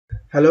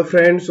Hello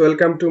friends,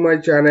 welcome to my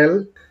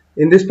channel.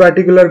 In this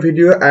particular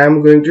video I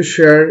am going to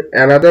share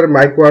another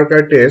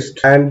Microworker test,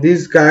 and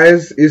this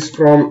guys is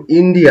from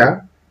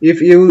India.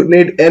 If you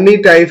need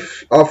any type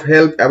of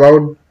help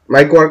about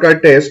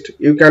Microworker test,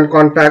 you can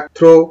contact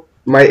through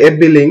my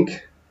FB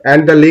link,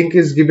 and the link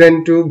is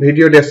given to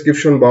video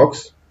description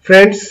box.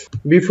 Friends,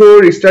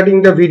 before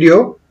starting the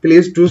video,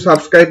 please do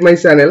subscribe my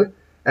channel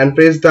and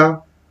press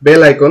the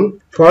bell icon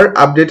for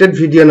updated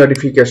video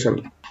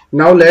notification.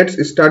 Now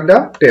let's start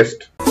the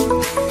test.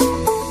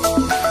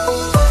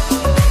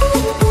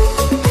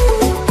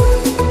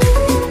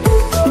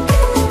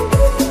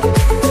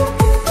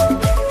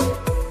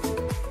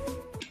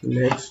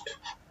 Next,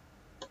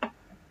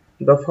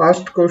 the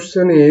first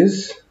question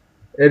is,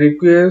 a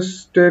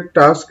requested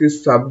task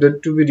is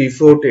subject to be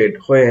reported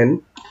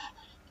when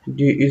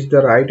D is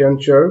the right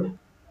answer,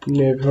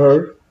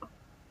 never.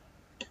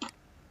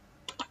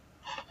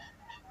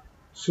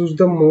 Choose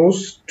the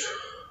most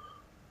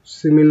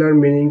similar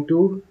meaning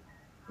to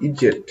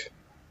eject.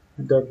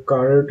 The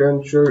correct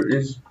answer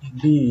is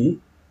B.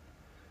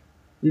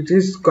 It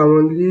is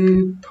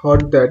commonly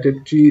thought that a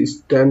tree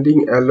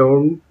standing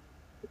alone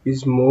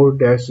is more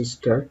dash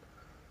stuck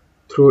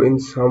through in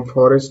some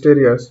forest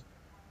areas.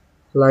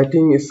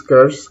 Lighting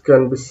skirts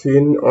can be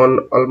seen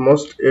on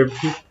almost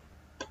every.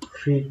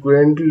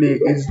 Frequently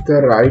is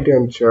the right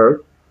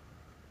answer.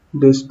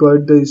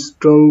 Despite the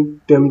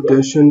strong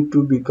temptation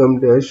to become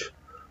dash,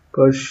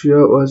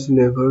 Persia was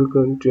never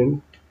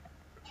content.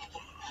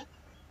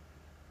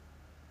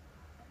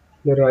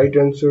 The right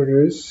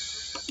answer is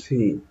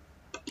C.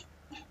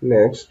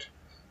 Next,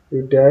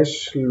 you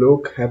dash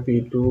look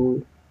happy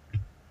to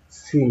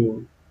see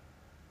me.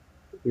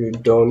 You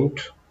don't.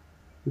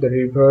 The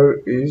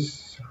river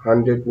is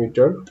 100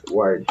 meters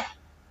wide.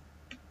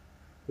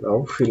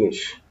 Now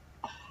finish.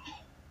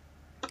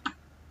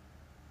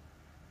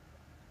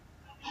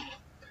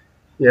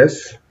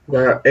 Yes,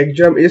 the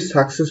exam is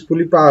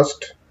successfully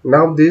passed.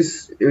 Now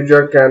this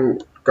user can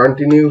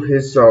continue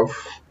his job.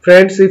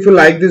 Friends, if you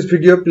like this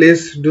video,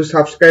 please do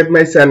subscribe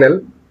my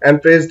channel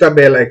and press the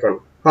bell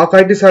icon. Haque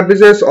IT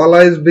Services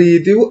always be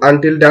with you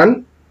until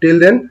done. Till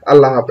then,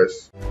 Allah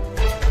Hafiz.